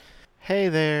Hey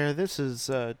there, this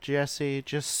is Jesse.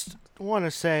 Just want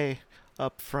to say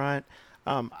up front,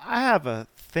 I have a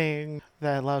thing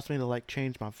that allows me to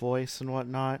change my voice and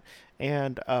whatnot.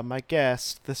 And my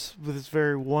guest, this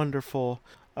very wonderful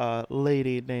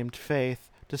lady named Faith,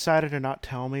 decided to not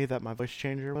tell me that my voice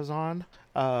changer was on.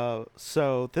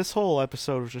 So this whole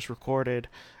episode was just recorded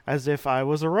as if I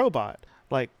was a robot.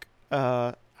 Like,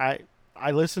 I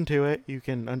listened to it. You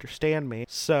can understand me.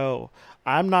 So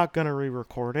I'm not gonna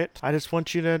re-record it. I just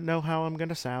want you to know how I'm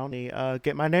gonna sound.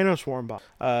 Get my nanoswarm box.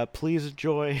 Please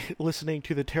enjoy listening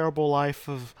to the terrible life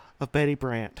of Betty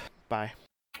Brant. Bye.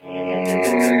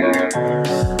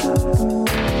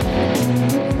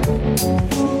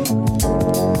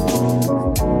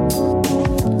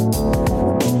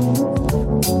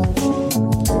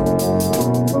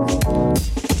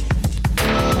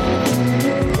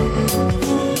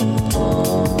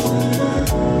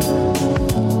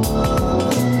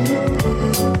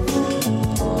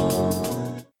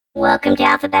 Welcome to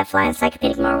Alphabet Fly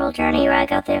Encyclopedic Marvel Journey, where I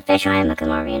go through the official handbook of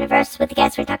the Marvel Universe with the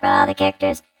guests. We talk about all the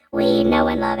characters we know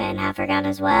and love and have forgotten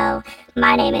as well.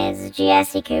 My name is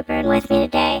Jesse Cooper, and with me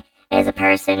today is a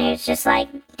person who's just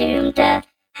doomed to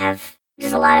have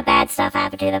just a lot of bad stuff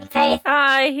happen to them. Faith.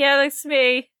 Hi, yeah, that's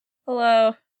me.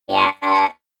 Hello.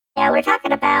 Yeah, we're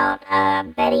talking about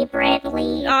Betty Brant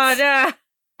Lee. Oh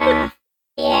no.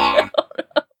 Yeah.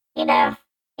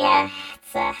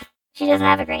 She doesn't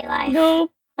have a great life. No.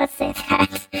 Let's say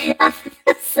that.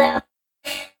 So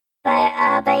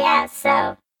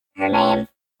her name,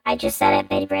 I just said it,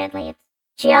 Betty Brant Lee.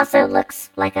 She also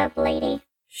looks like a lady.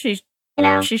 She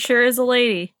sure is a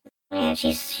lady. Yeah,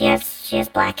 she has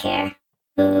black hair.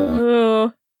 Ooh.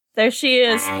 Ooh, there she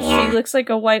is. Yeah. She looks like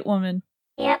a white woman.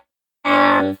 Yep.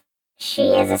 Her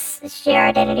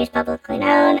identity is publicly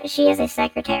known. She is a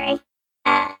secretary.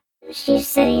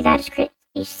 She's a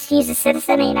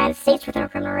citizen of the United States with no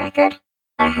criminal record.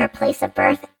 Her place of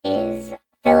birth is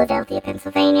Philadelphia,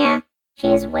 Pennsylvania. She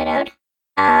is widowed.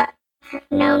 Her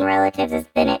known relatives is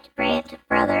Bennett Brant,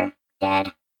 brother,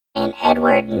 dead, and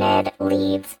Edward Ned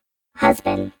Leeds,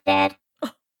 husband, dead.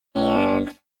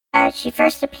 And she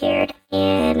first appeared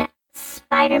in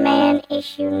Spider-Man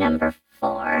issue number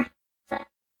 4. So,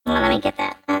 let me get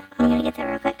that. I'm gonna get that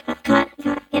real quick. Come on,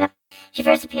 get up. She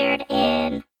first appeared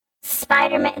in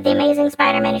The Amazing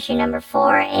Spider-Man issue number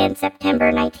 4 in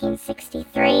September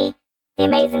 1963. The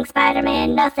Amazing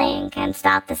Spider-Man, Nothing Can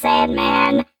Stop the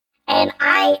Sandman. And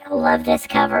I love this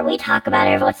cover. We talk about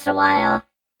it every once in a while.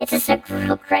 It's just a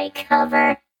real great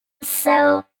cover.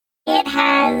 So, it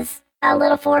has a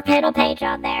little 4-panel page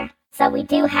on there. So we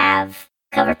do have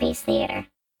cover piece theater.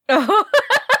 Oh.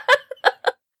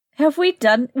 Have we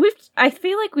done... I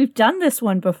feel like we've done this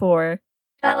one before.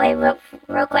 Oh, wait,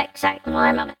 real quick. Sorry,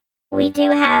 one moment. We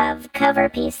do have cover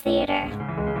piece theater.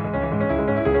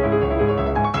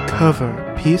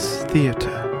 Cover piece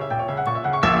theater.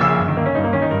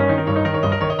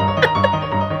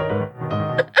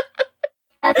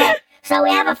 Okay, so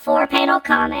we have a 4-panel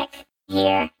comic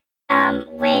here,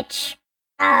 which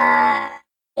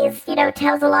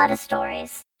tells a lot of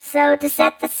stories. So to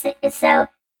set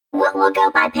we'll go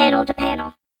by panel to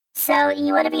panel. So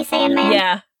you want to be Sandman?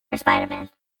 Yeah. Or Spider-Man?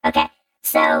 Okay,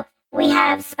 so we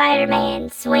have Spider-Man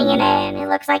swinging in. It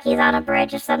looks like he's on a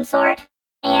bridge of some sort.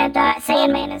 And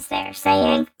Sandman is there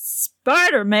saying,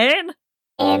 Spider-Man?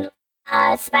 And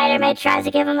Spider-Man tries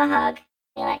to give him a hug.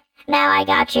 He's like, now I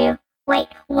got you. Wait,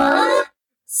 what?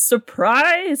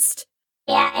 Surprised?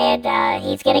 Yeah, and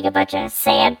he's getting a bunch of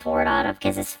sand poured on him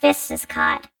because his fist is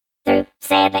caught through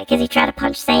Sandman because he tried to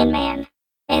punch Sandman.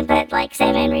 But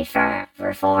Sandman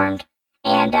reformed.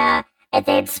 And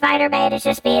then Spider-Man is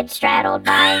just being straddled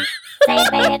by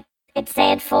Sandman in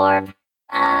sand form.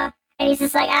 And he's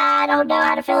just like, I don't know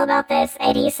how to feel about this.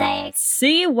 And he's saying,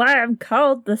 see why I'm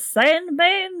called the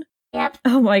Sandman? Yep.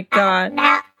 Oh my god.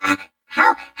 Now,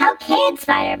 how can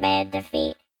Spider-Man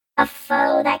defeat a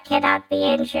foe that cannot be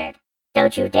injured?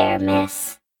 Don't you dare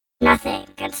miss. Nothing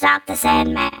can stop the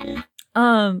Sandman.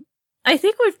 I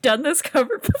think we've done this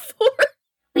cover before.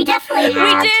 We definitely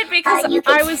have. We did, because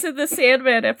I was in the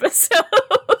Sandman episode.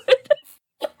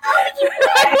 Oh, you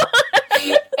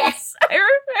were! Yes, I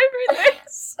remember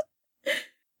this.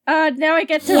 Now I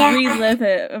get to relive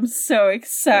it. I'm so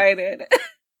excited.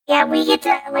 Yeah, we get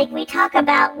to, we talk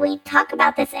about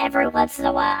this every once in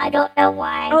a while. I don't know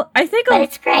why. Oh, but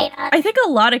it's great. I think a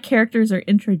lot of characters are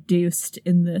introduced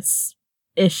in this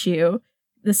issue.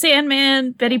 The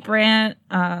Sandman, Betty Brant,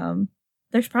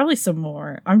 there's probably some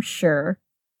more, I'm sure.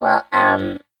 Well,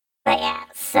 but yeah,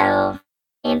 so,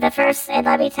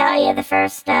 let me tell you, the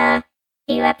first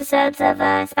few episodes of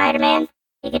Spider-Man,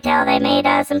 you could tell they made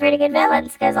some pretty good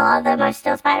villains, because a lot of them are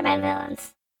still Spider-Man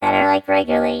villains that are, like,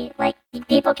 regularly, like,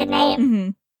 people can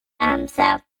name. Mm-hmm.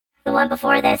 So, the one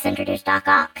before this introduced Doc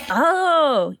Ock.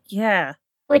 Oh, yeah.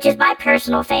 Which is my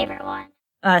personal favorite one.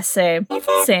 Same. Is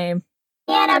it? Same.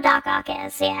 Yeah, I know Doc Ock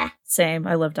is, yeah. Same.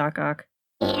 I love Doc Ock.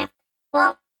 Yeah.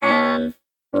 Well,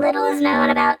 little is known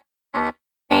about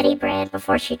Betty Brant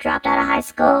before she dropped out of high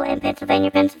school in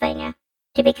Pennsylvania,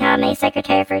 to become a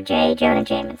secretary for J. Jonah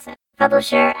Jameson,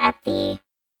 publisher of the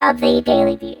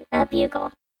Daily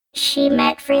Bugle. She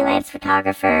met freelance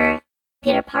photographer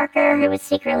Peter Parker, who was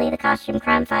secretly the costume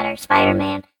crime fighter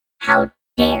Spider-Man. How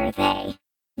dare they?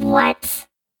 What?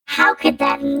 How could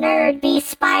that nerd be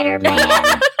Spider-Man?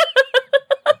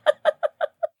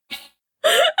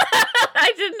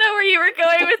 I didn't know where you were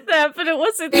going with that, but it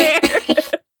wasn't there.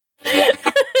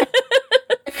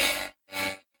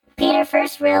 Peter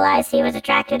first realized he was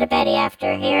attracted to Betty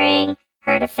after hearing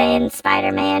her defend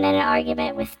Spider-Man in an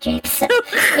argument with Jameson. Oh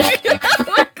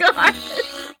my god.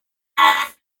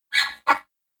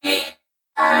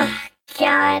 Oh,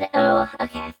 God. Oh,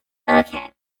 okay.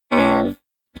 Okay.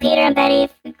 Peter and Betty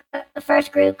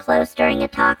first grew close during a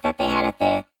talk that they had at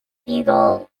the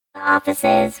Bugle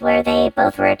offices, where they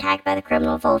both were attacked by the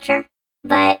criminal Vulture.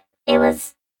 But it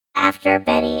was after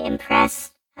Betty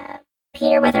impressed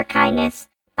Peter with her kindness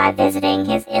by visiting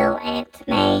his ill Aunt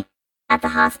May at the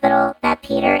hospital that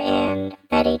Peter and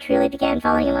Betty truly began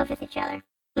falling in love with each other.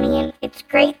 I mean, it's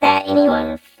great that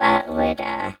anyone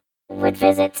would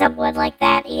visit someone like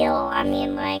that ill. I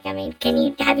mean,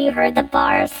 have you heard the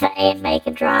bars that Aunt May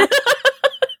can drop?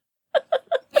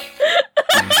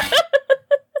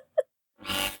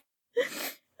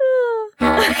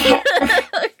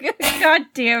 God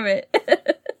damn it.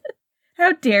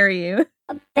 How dare you?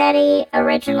 Betty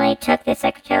originally took the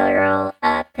secretarial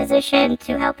position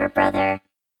to help her brother,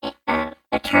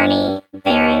 attorney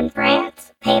Baron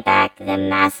Brant, pay back the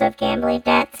massive gambling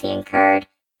debts he incurred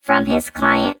from his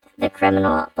client, the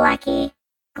criminal Blackie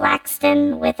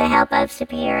Glaxton, with the help of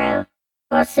superhuman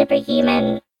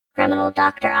criminal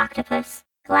Dr. Octopus.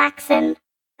 Glaxton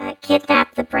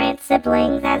kidnapped the Brant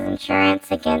siblings as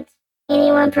insurance against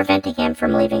anyone preventing him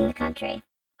from leaving the country.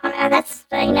 That's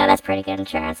pretty good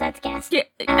insurance, I'd guess. Yeah,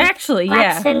 actually,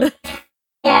 Glaxton,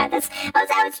 yeah.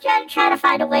 I was trying to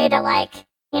find a way to,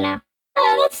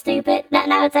 oh, that's stupid.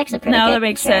 No, it's actually pretty good. No, that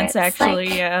makes insurance. sense,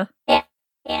 actually, yeah.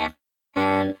 Yeah.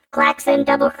 Glaxton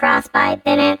double-crossed by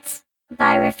Bennett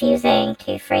by refusing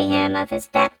to free him of his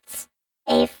debts.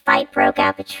 A fight broke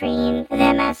out between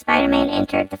them as Spider-Man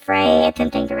entered the fray,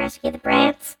 attempting to rescue the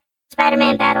Brants.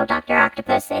 Spider-Man battled Dr.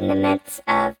 Octopus in the midst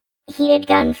of heated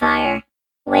gunfire,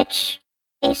 which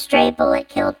a stray bullet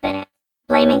killed Bennett.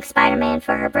 Blaming Spider-Man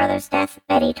for her brother's death,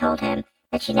 Betty told him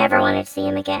that she never wanted to see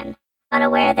him again,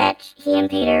 unaware that he and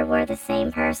Peter were the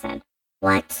same person.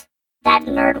 What? That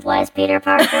nerd was Peter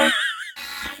Parker?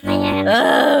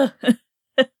 Man.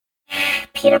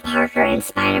 Peter Parker and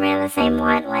Spider-Man are the same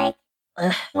one,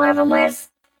 one of them wears...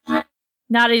 What?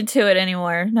 Not into it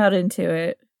anymore. Not into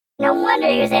it. No wonder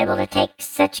he was able to take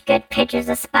such good pictures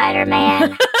of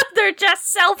Spider-Man. They're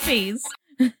just selfies.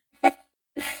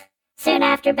 Soon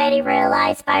after, Betty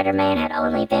realized Spider-Man had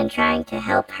only been trying to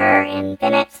help her and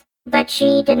Bennett, but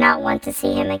she did not want to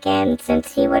see him again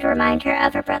since he would remind her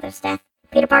of her brother's death.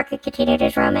 Peter Parker continued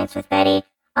his romance with Betty,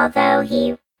 although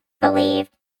he believed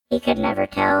he could never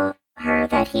tell her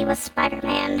that he was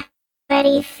Spider-Man.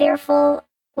 Betty, fearful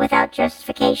without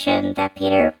justification that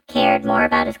Peter cared more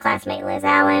about his classmate Liz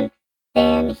Allen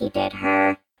than he did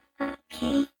her.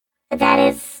 Okay.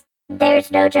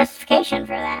 There's no justification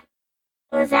for that.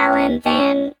 Liz Allen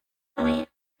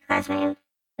classmate,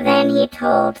 than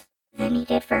he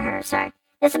did for her, sorry.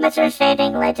 This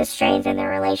misunderstanding led to strains in their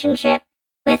relationship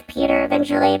with Peter.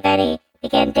 Eventually, Betty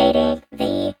began dating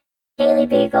the Daily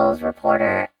Bugle's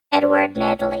reporter, Edward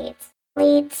Ned Leeds.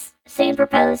 Leeds soon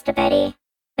proposed to Betty,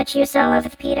 but she was still in love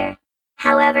with Peter.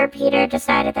 However, Peter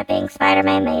decided that being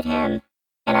Spider-Man made him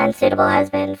an unsuitable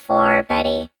husband for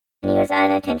Betty, and he was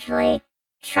unintentionally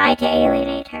tried to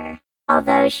alienate her.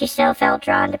 Although she still felt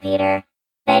drawn to Peter,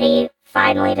 Betty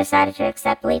finally decided to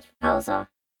accept Leeds' proposal.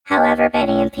 However,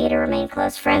 Betty and Peter remain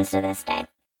close friends to this day.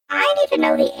 I need to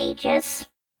know the ages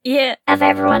of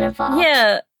everyone involved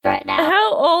right now.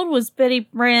 How old was Betty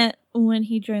Brant when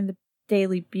he joined the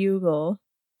Daily Bugle?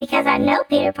 Because I know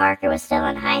Peter Parker was still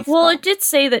in high school. Well, it did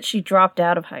say that she dropped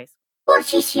out of high school. Well,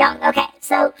 she's young. Okay,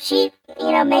 so she,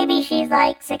 maybe she's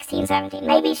 16, 17.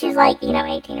 Maybe she's 18 or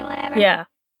whatever. Yeah.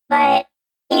 But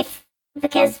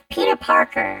because Peter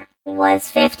Parker was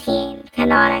 15,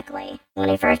 canonically, when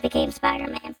he first became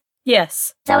Spider-Man.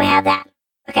 Yes. So we have that.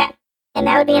 Okay. and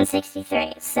that would be in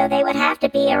 63. So they would have to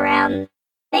be around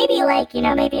maybe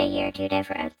maybe a year or two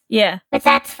difference. Yeah. But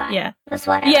that's fine. Yeah. That's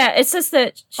whatever. Yeah, it says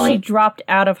that she dropped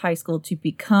out of high school to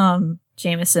become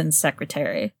Jameson's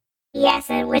secretary. Yes,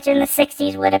 and which in the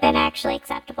 60s would have been actually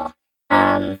acceptable.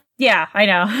 Yeah, I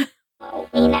know. Well,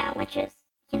 which is,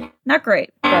 Not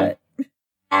great, but...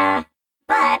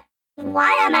 But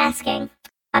why I'm asking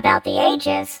about the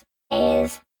ages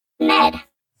is Ned.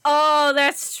 Oh,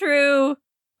 that's true.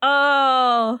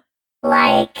 Oh.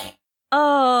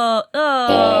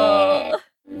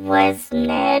 Was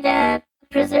Ned a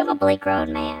presumably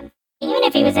grown man, even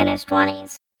if he was in his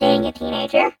 20s, dating a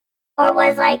teenager? Or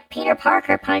was, Peter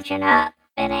Parker punching up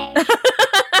in age?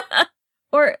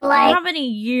 Or how many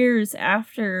years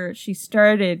after she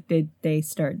started did they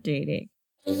start dating?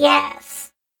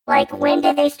 Yes. When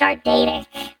did they start dating?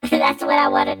 That's what I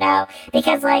want to know.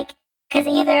 Because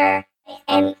either,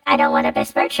 and I don't want to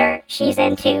besmirch her, she's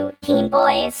into teen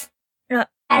boys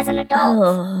as an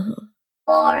adult.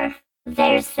 Or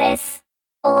there's this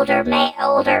older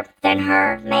than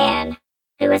her man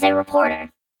who is a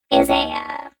reporter, is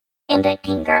into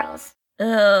teen girls.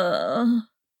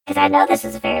 Because I know this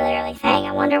is a fairly early thing.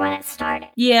 I wonder when it started.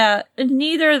 Yeah,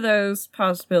 neither of those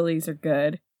possibilities are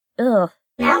good. Ugh.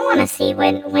 Now I want to see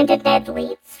when did Ned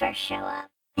Leeds first show up.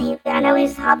 I know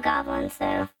he's Hobgoblin,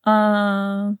 so.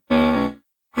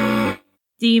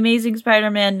 The Amazing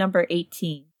Spider-Man number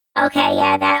 18. Okay,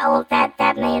 yeah,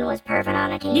 that man was perving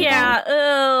on a teen. Yeah,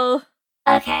 ew.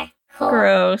 Okay, cool.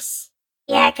 Gross.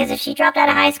 Yeah, because if she dropped out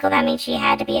of high school, that means she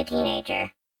had to be a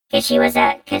teenager. Because she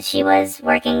was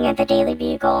working at the Daily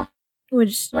Bugle.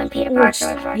 When Peter Parker was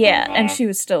working yeah, there. and she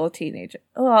was still a teenager.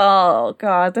 Oh,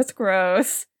 God, that's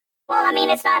gross. Well, I mean,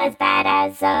 it's not as bad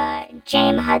as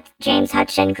James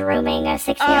Hudson grooming a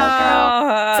 6-year-old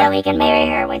girl so he can marry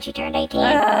her when she turned 18.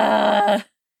 Yeah.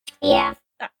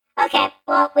 Okay,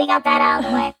 well, we got that out of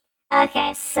the way.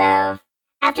 Okay, so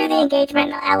after the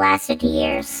engagement lasted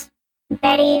years,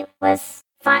 Betty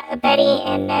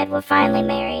and Ned were finally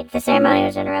married. The ceremony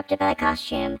was interrupted by the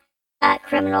costume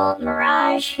criminal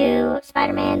Mirage, who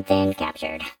Spider-Man then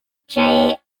captured.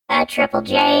 Triple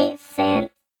J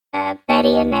sent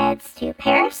Betty and Ned's to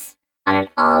Paris on an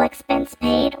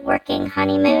all-expense-paid working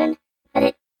honeymoon,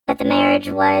 but the marriage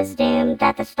was doomed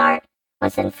at the start.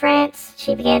 Once in France,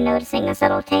 she began noticing a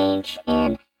subtle change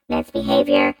in Ned's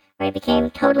behavior, where he became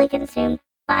totally consumed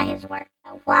by his work.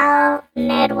 While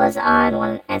Ned was on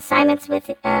one assignment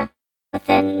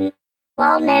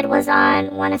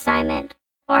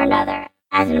or another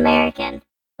as an American,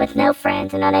 with no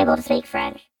friends and unable to speak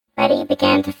French, Betty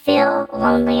began to feel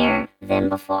lonelier than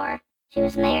before she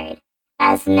was married.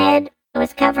 As Ned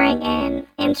was covering an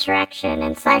insurrection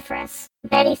in Cyprus,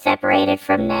 Betty separated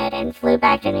from Ned and flew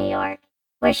back to New York,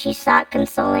 where she sought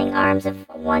consoling arms of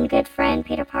one good friend,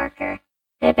 Peter Parker,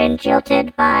 who had been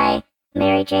jilted by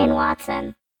Mary Jane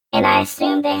Watson. And I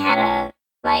assume they had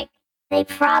they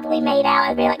probably made out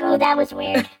and be like, "Ooh, that was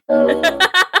weird. Ooh,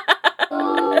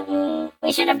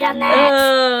 we should have done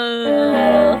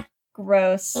that."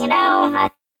 Gross. I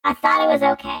thought it was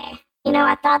okay.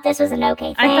 I thought this was an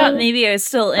okay thing. I thought maybe I was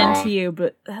still into you,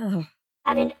 but...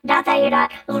 I mean, not that you're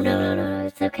not, "Oh, no,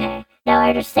 it's okay." No, I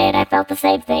understand. I felt the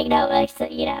same thing. No,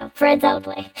 friends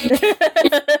only.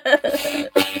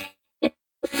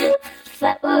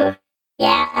 But,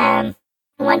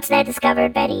 once Ned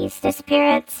discovered Betty's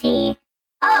disappearance, I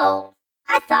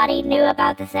thought he knew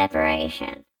about the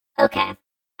separation. Okay.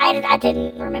 I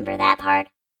didn't remember that part.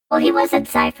 Well, he was in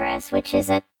Cyprus, which is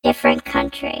a different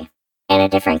country. In a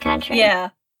different country. Yeah.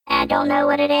 I don't know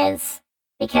what it is,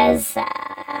 because,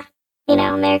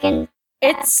 American...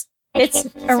 It's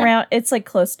around, it's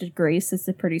close to Greece. It's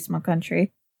a pretty small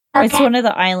country. Okay. It's one of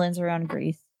the islands around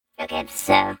Greece. Okay,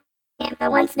 so,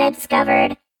 but once Ned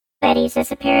discovered Betty's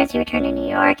disappearance, he returned to New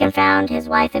York and found his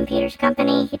wife in Peter's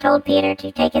company. He told Peter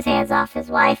to take his hands off his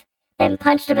wife, then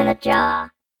punched him in the jaw.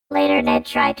 Later, Ned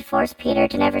tried to force Peter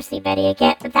to never see Betty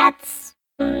again, but that's...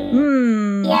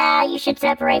 Yeah, you should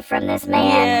separate from this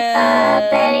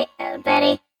man. Yeah.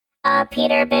 Betty.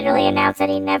 Peter bitterly announced that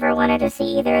he never wanted to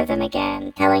see either of them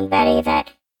again, telling Betty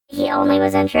that he only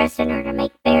was interested in her to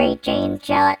make Mary Jane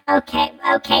jealous.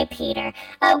 Okay, Peter.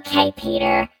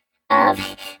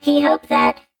 He hoped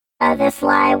that this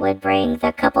lie would bring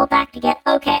the couple back together.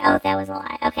 Okay, that was a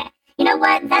lie. Okay. You know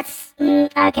what? That's...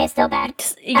 okay, still bad.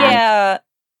 Yeah.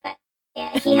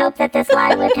 Yeah, he hoped that this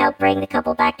lie would help bring the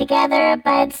couple back together,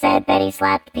 but instead Betty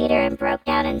slapped Peter and broke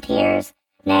down in tears.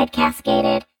 Ned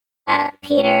cascaded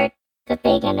Peter, the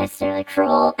big and necessarily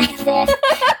cruel, but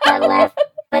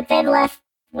then left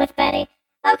with Betty.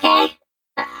 Okay,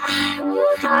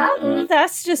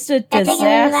 That's just a I think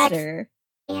disaster.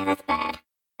 Yeah, that's bad.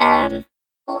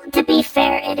 Well, to be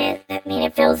fair, it is. I mean,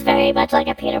 it feels very much like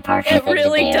a Peter Parker It thing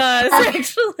really to do. does,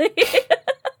 actually.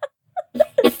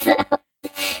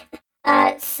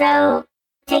 So,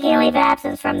 taking a leave of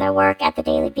absence from their work at the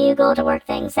Daily Bugle to work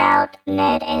things out,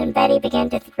 Ned and Betty began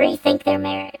to rethink their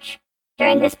marriage.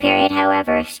 During this period,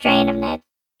 however, strain of Ned's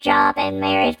job and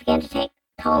marriage began to take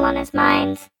a toll on his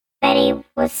mind. Betty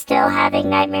was still having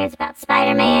nightmares about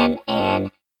Spider-Man,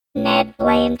 and Ned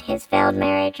blamed his failed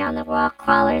marriage on the Raw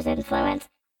Crawler's influence.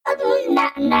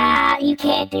 Nah, you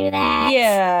can't do that.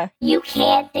 Yeah. You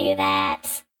can't do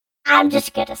that. I'm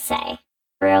just gonna say,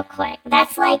 real quick,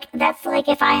 that's like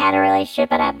if I had a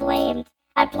relationship and I blamed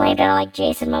it on like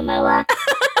Jason Momoa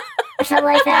or something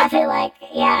like that. I feel like,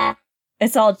 yeah.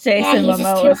 It's all Jason he's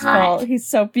just too Momoa's hot. fault. He's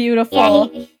so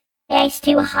beautiful. He's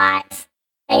too hot.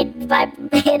 And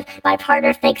my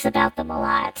partner thinks about them a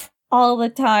lot. All the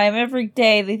time, every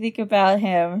day they think about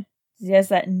him. He has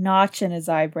that notch in his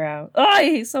eyebrow. Oh,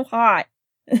 he's so hot.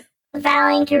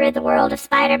 Vowing to rid the world of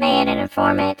Spider-Man and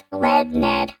informant led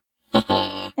Ned.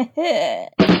 Okay.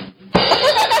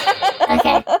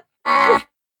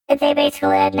 They basically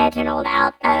led Ned to an old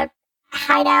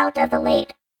hideout of the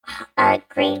late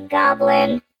Green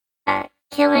Goblin.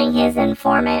 Killing his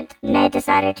informant, Ned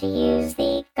decided to use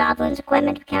the Goblin's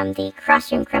equipment to become the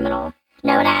costume criminal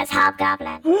known as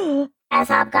Hobgoblin. As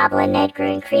Hobgoblin, Ned grew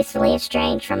increasingly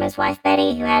estranged from his wife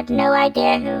Betty, who had no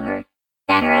idea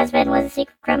that her husband was a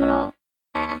secret criminal.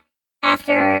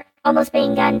 After almost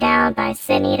being gunned down by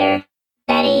Sin Eater,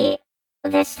 Betty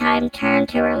this time turned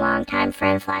to her longtime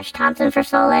friend Flash Thompson for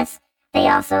solace. They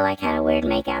also had a weird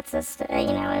makeout system,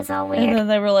 it was all weird. And then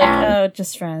they were like, oh,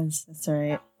 just friends. That's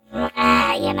alright.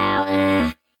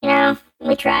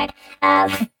 We tried.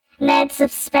 Ned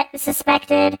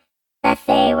suspected that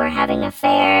they were having an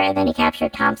affair, and then he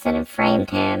captured Thompson and framed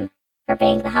him for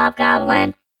being the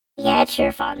Hobgoblin. Yeah, it's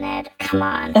your fault, Ned. Come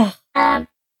on.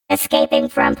 Escaping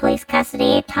from police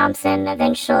custody, Thompson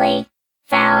eventually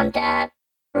found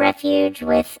refuge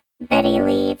with Betty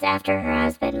Leeds after her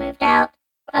husband moved out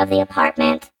of the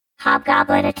apartment.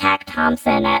 Hobgoblin attacked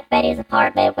Thompson at Betty's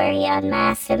apartment, where he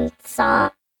unmasked and saw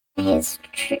his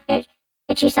true face.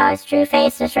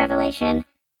 This revelation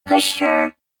pushed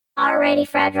her already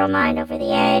fragile mind over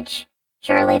the edge.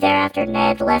 Shortly thereafter,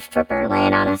 Ned left for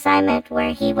Berlin on assignment,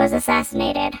 where he was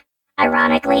assassinated.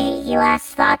 Ironically, he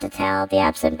last thought to tell the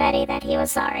absent Betty that he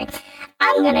was sorry.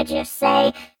 I'm gonna just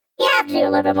say, you have to do a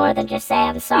little bit more than just say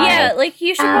I'm sorry. Yeah,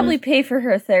 you should probably pay for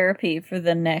her therapy for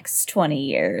the next 20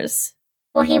 years.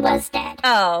 Well, he was dead.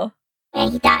 Oh.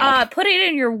 And he died. Put it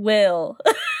in your will.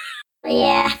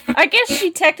 Yeah. I guess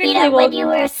she technically will. When you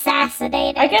were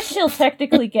assassinated. I guess she'll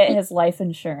technically get his life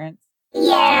insurance.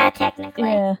 Yeah, technically.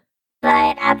 Yeah.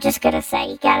 But I'm just gonna say,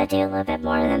 you gotta do a little bit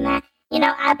more than that.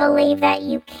 I believe that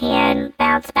you can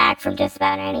bounce back from just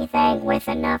about anything with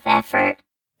enough effort.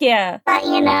 Yeah. But,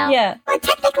 yeah. But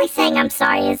technically saying I'm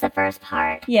sorry is the first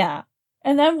part. Yeah.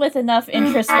 And then with enough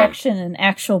introspection and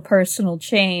actual personal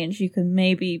change, you can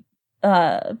maybe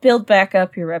build back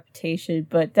up your reputation,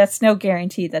 but that's no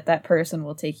guarantee that person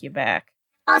will take you back.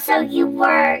 Also,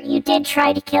 you did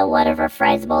try to kill one of her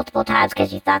friends multiple times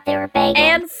because you thought they were begging.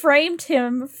 And framed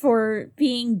him for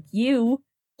being you.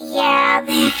 Yeah,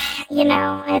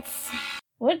 it's...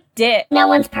 What dick? No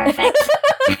one's perfect.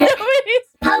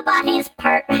 Poe Body's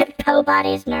perfect,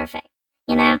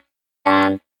 In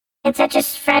such a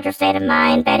fragile state of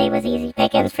mind, Betty was easy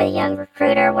pickings for the young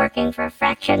recruiter working for a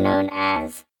faction known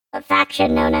as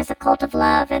the Cult of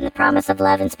Love, and the promise of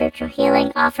love and spiritual healing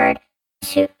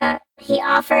he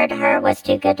offered her was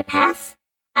too good to pass.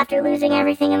 After losing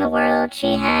everything in the world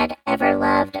she had ever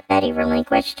loved, Betty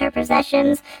relinquished her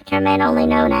possessions to a man only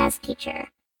known as Teacher,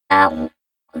 the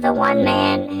one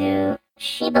man who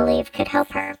she believed could help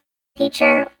her.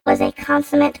 Teacher was a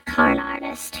consummate con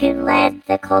artist who led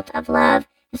the Cult of Love.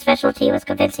 His specialty was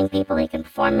convincing people he can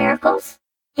perform miracles.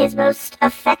 His most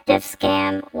effective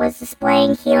scam was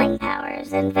displaying healing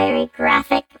powers in very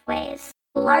graphic ways,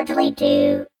 largely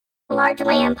in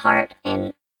part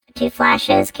to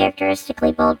Flash's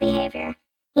characteristically bold behavior.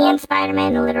 He and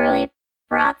Spider-Man literally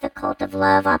brought the Cult of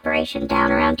Love operation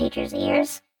down around Teacher's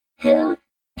ears, who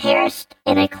perished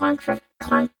in a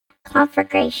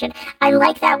conflagration. I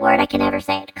like that word, I can never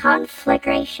say it.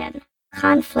 Conflagration.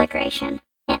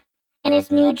 Yeah. In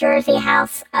his New Jersey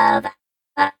house of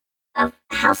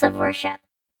worship.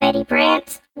 Betty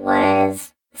Brant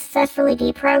was successfully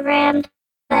deprogrammed,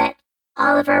 but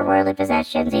all of her worldly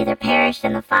possessions either perished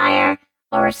in the fire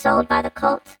or were sold by the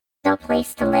cult. No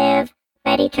place to live.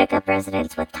 Betty took up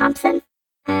residence with Thompson.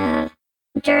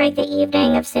 During the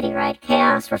evening of citywide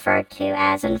chaos, referred to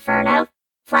as Inferno,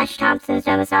 Flash Thompson's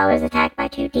domicile was attacked by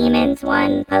two demons,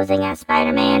 one posing as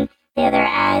Spider-Man, the other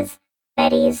as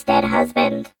Betty's dead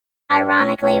husband.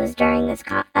 Ironically, it was during this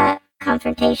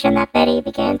confrontation that Betty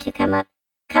began to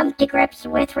come to grips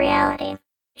with reality.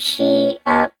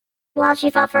 While she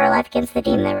fought for her life against the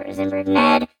demon that resembled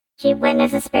Ned, she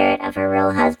witnessed the spirit of her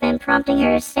real husband, prompting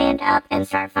her to stand up and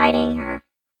start fighting her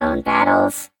own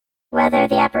battles. Whether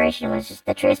the apparition was just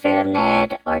the true spirit of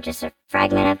Ned or just a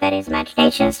fragment of Betty's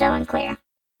imagination is still unclear.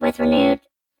 With renewed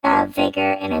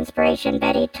vigor and inspiration,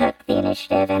 Betty took the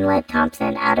initiative and led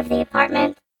Thompson out of the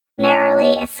apartment,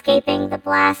 narrowly escaping the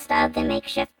blast of the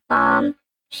makeshift bomb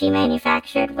she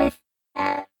manufactured with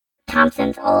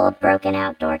Thompson's old broken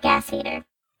outdoor gas heater.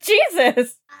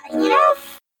 Jesus!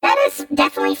 That is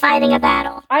definitely fighting a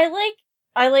battle. I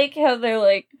like how they're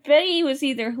like, Betty was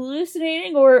either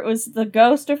hallucinating or it was the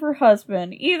ghost of her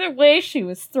husband. Either way, she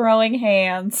was throwing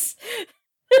hands.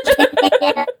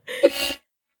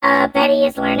 Betty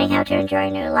is learning how to enjoy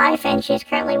new life, and she is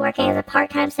currently working as a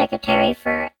part-time secretary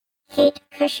for Kate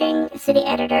Cushing, city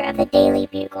editor of the Daily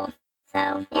Bugle.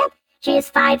 So, yep, she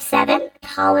is 5'7",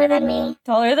 taller than me.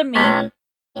 Taller than me.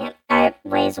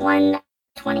 Weighs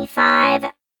 125,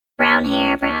 brown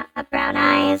hair, brown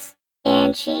eyes.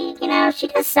 And she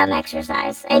does some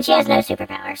exercise, and she has no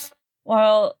superpowers.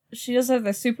 Well, she does have the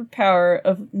superpower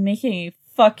of making a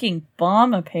fucking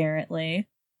bomb, apparently,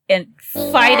 and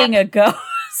fighting a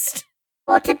ghost.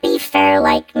 Well, to be fair,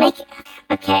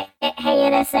 okay, hey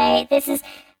NSA,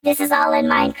 this is all in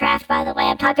Minecraft, by the way.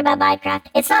 I'm talking about Minecraft.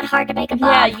 It's not hard to make a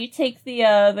bomb. Yeah, you take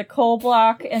the coal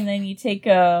block, and then you take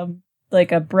a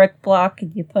brick block,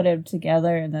 and you put them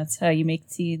together, and that's how you make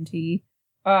TNT.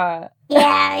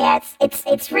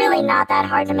 It's really not that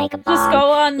hard to make a bomb. Just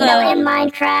go on in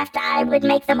Minecraft, I would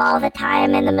make them all the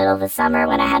time in the middle of the summer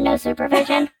when I had no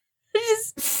supervision. You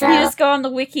just go on the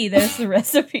wiki, there's the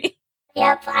recipe.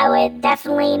 Yep, I would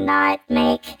definitely not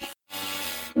make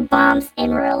bombs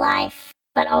in real life,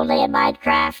 but only in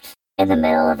Minecraft, in the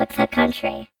middle of a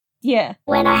country. Yeah.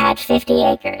 When I had 50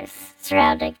 acres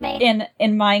surrounding me. In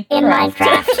Minecraft. In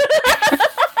Minecraft.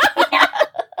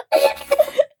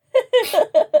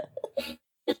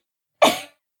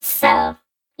 So,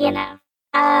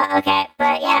 okay,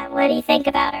 but yeah, what do you think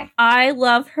about her? I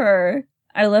love her.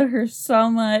 I love her so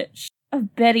much.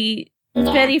 Betty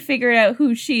figured out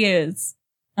who she is.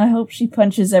 I hope she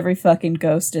punches every fucking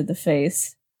ghost in the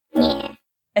face. Yeah.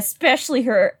 Especially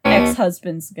her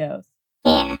ex-husband's ghost.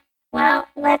 Yeah. Well,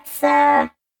 let's,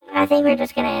 I think we're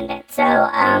just gonna end it. So,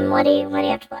 what do you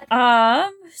have to plug?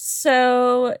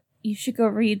 So you should go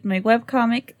read my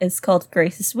webcomic. It's called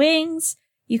Grace's Wings.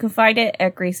 You can find it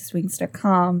at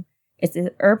graceswings.com. It's an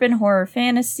urban horror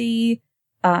fantasy.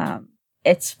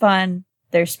 It's fun.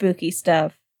 There's spooky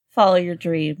stuff. Follow your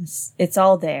dreams. It's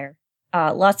all there.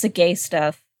 Lots of gay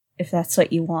stuff, if that's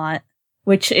what you want.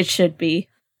 Which it should be.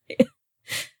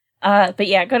 But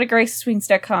yeah, go to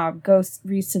graceswings.com. Go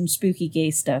read some spooky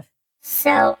gay stuff.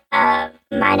 So,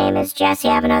 my name is Jesse.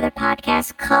 I have another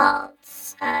podcast called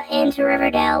Into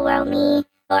Riverdale,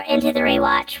 Into the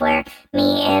Rewatch, where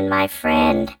me and my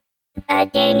friend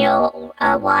Daniel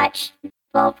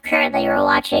currently we're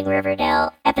watching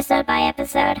Riverdale episode by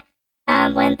episode.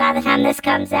 When by the time this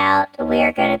comes out,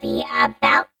 we're going to be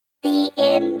about the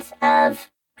end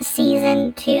of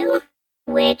season 2,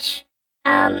 which,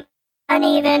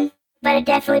 uneven, but it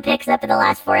definitely picks up in the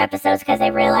last 4 episodes because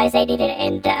they realized they needed to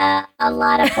end a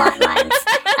lot of plot lines.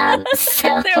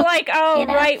 So they're like,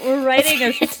 right, we're writing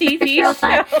a TV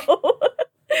show.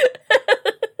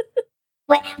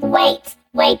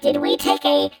 Wait, did we take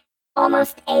a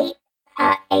almost 8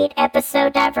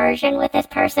 episode diversion with this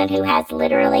person who,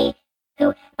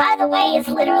 by the way, is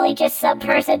literally just some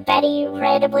person Betty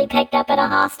randomly picked up at a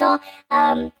hostel?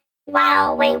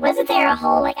 Wow, wait, wasn't there a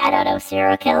whole,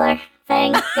 serial killer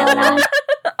thing going on?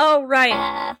 Oh,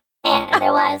 right. Yeah,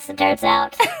 there was, it turns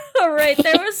out. Oh, right,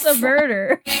 there was a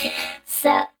murder.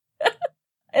 So,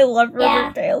 I love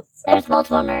Riverdale. Yeah, there's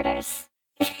multiple murders.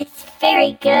 It's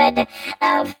very good.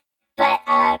 But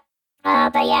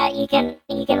yeah, you can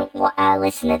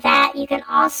listen to that. You can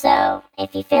also,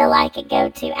 if you feel like it, go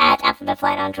to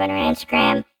 @AlphabetFlight on Twitter and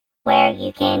Instagram, where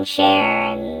you can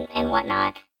share and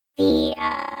whatnot the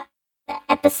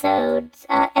episode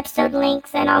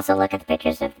links, and also look at the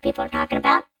pictures of the people we're talking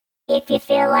about. If you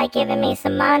feel like giving me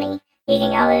some money, you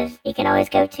can always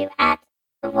go to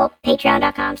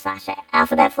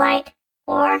patreon.com/AlphabetFlight,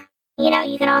 or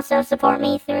you can also support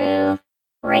me through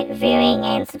reviewing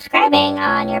and subscribing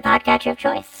on your podcatcher of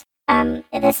choice.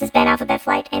 This has been Alphabet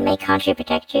Flight, and may Khonshu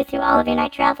protect you through all of your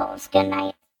night travels. Good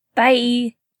night.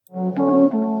 Bye.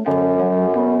 Bye.